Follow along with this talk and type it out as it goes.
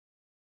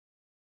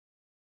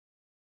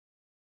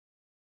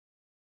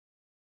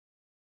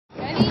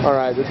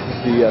Alright, this is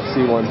the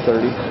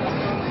C-130.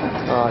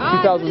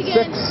 2006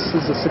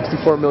 is a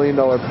 $64 million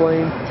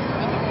plane.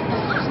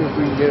 Let's see if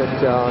we can get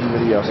it on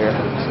video here.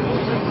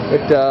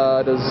 It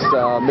does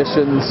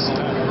missions.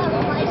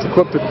 It's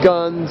equipped with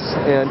guns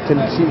and can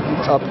keep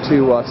up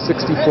to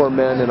 64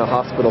 men in a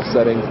hospital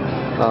setting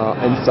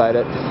inside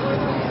it.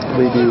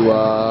 They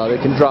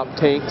can drop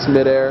tanks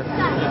midair,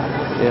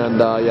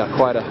 and yeah,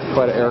 quite an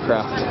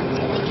aircraft.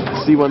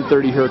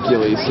 C-130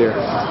 Hercules here.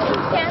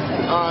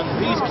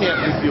 These can't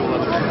refuel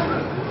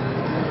underground.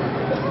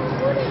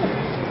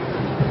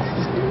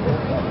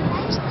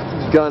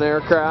 Gun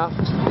aircraft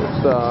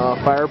with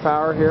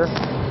firepower here.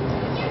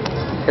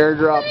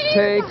 Airdrop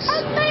tanks.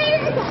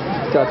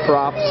 It's got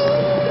props.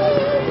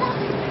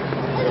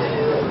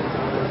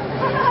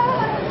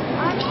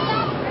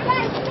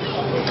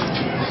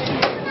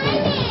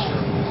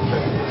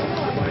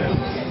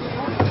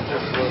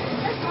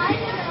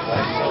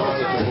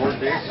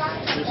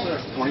 This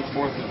is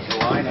 24th of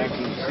July,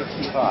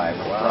 1965.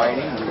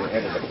 Friday, we were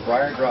headed to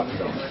Friar Drop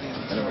Zone,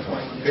 and it was my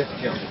 5th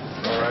jump.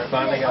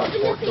 Finally got a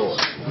port door.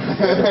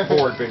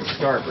 Forward being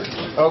starboard.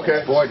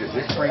 Okay. Boy, does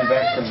this bring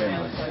back some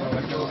memories.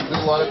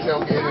 There's a lot of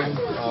tailgating.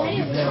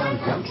 You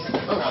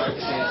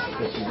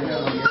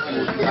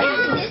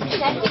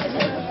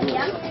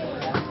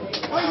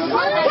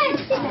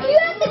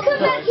have to come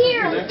back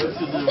here.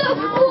 So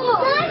cool.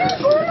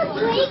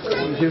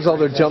 Here's all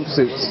their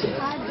jumpsuits.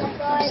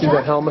 See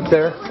that helmet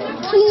there?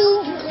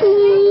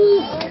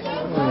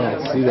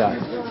 Yeah, see that.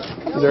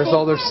 There's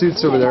all their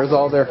suits over there. There's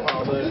all their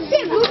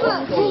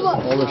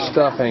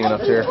stuff hanging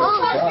up here.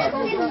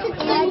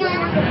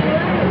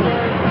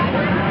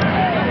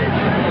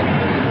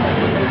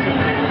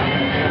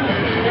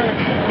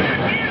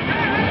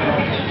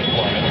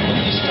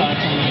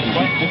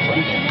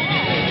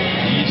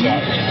 These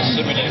are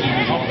inseminated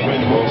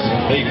runways.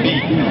 They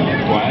be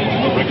required to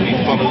directly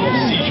follow the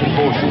seizure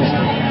forces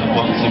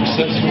upon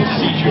successful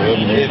seizure of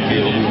an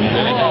airfield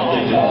and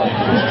outdated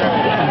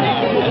infrastructure.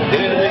 And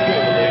there they go,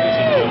 ladies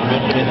and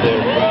gentlemen, in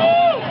their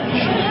ground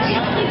missions.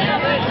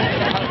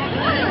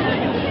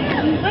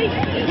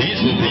 These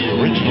are the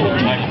original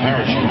type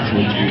parachutes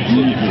which use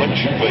the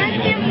deflection wing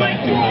in the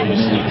back of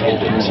notice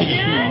called a T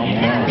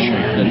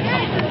parachute.